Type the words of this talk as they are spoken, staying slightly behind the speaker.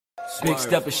Big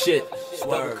step of shit.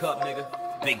 Double cup, nigga.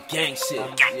 Big gang shit. Yeah,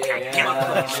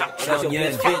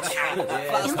 bitch.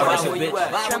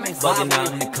 Bugging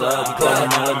out in the club,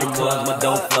 calling out the clubs. My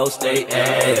dope flow stay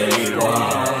ayy.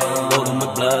 Rolling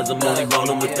with bloods, I'm only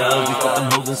rolling with thugs. We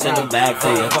fucking hoes and send them back to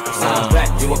you. Fucking sound back,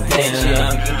 you a bitch. You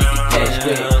can get your cash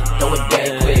quick, throw it back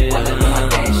quick. While I do my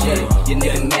dance shit, you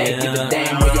nigga mad, give a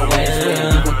damn where your ass with.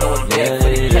 You gon' throw it back for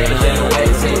the cash. Your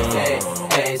ass hit fat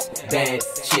ass, bad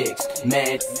chicks,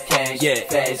 mad cash,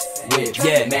 fast whips,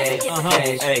 mad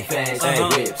cash, fast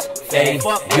whips, fast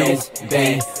ass,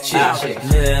 bad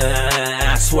chicks.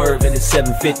 I swerve in the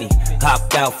 750,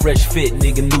 hopped out fresh fit,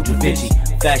 nigga new Da Vinci.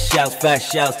 Fast shouts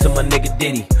to my nigga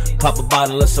Diddy. Pop a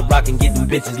bottle of Ciroc and get them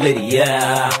bitches litty,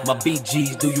 yeah. My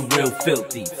BGs do you real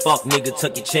filthy. Fuck nigga,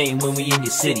 tuck your chain when we in your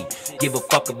city. Give a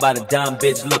fuck about a dime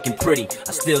bitch looking pretty.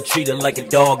 I still treat her like a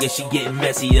dog and she getting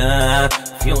messy,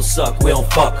 If you don't suck, we don't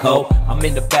fuck, ho. I'm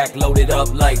in the back loaded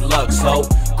up like Lux, ho.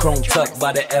 Chrome tucked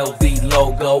by the LV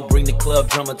logo. Bring the club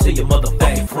drummer to your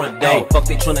motherfucking front door. Fuck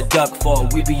they tryna duck for,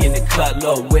 we be in the cut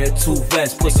low. Wear 2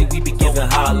 vests, pussy, we be giving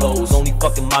hollows. Only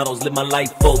fucking models, live my life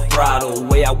full throttle.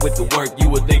 Way I whip the work, you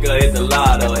would think I hit the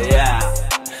lotto, yeah.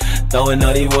 Throwing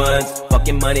nutty ones,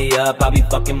 fucking money up, I be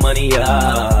fucking money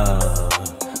up.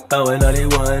 Throwing nutty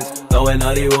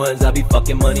ones, I be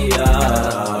fucking money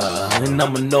up. And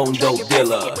I'm a known dope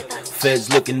dealer. Feds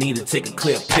looking, need to take a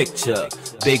clear picture.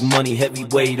 Big money,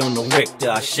 heavyweight on the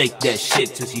Richter. I shake that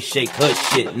shit till she shake her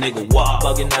shit, nigga. Wow.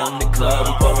 Bugging out in the club,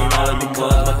 we pouring out of the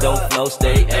club. My dope flow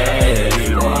stay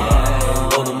ayy.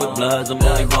 Rolling with bloods, I'm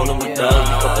only rolling with thugs. We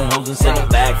fucking hoes and send them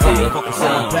back to you. Fucking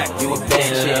send them back, you a bad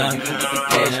shit. You can get your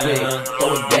cash quick,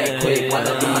 throw it back quick while I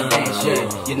do my dance shit.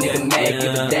 You nigga mad,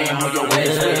 give a damn where your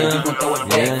ass with. You gon' throw it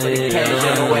back for the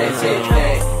cash, your ass hit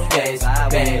fast,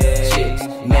 bad chicks,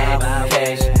 mad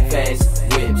cash, fast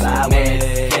whips, mad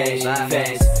cash,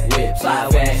 fast whips,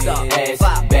 fast ass,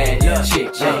 bad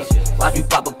chicks. Watch me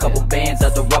pop a couple bands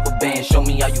out the rubber band. Show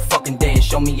me how you fucking dance,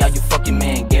 show me how you fucking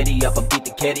man. Getty up, I beat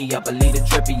the caddy up, I lead the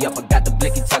drippy up. I got the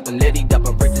blicky tucked and litty up,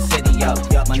 I break the city up.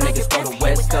 My niggas throw the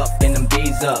west up, and them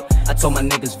bees up. I told my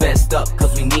niggas vest up,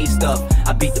 cause we need stuff.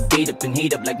 I beat the beat up and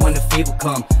heat up like when the fever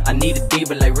come. I need a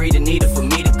diva like Rita needed for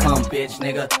me to come, bitch,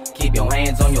 nigga. Keep your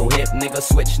hands on your hip, nigga.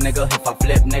 Switch, nigga. If I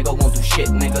flip, nigga, won't do shit,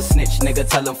 nigga. Snitch, nigga.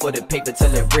 Tell them for the paper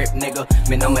till it rip, nigga.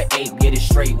 Man, I'm an ape, get it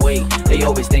straight weight. They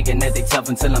always thinking that they tough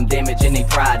until I'm damaging they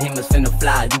pride. Him is finna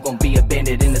fly, you gon' be a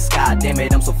bandit in the sky. Damn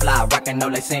it, I'm so fly, rockin'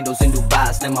 out like sandals in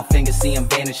Dubai. Snap my fingers, see him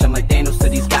vanish. I'm like Thanos to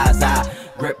these guys. I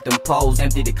grip them poles,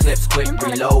 empty the clips, quick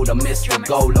reload. I miss the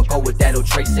goal, I go with that old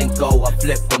trace and go. I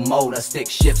flip the mode, I stick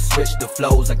shift, switch the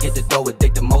flows. I get the dough,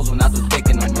 addict the moles when I do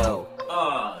thinking I know.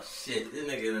 Oh shit, this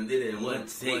nigga done did it in one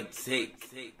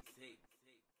take.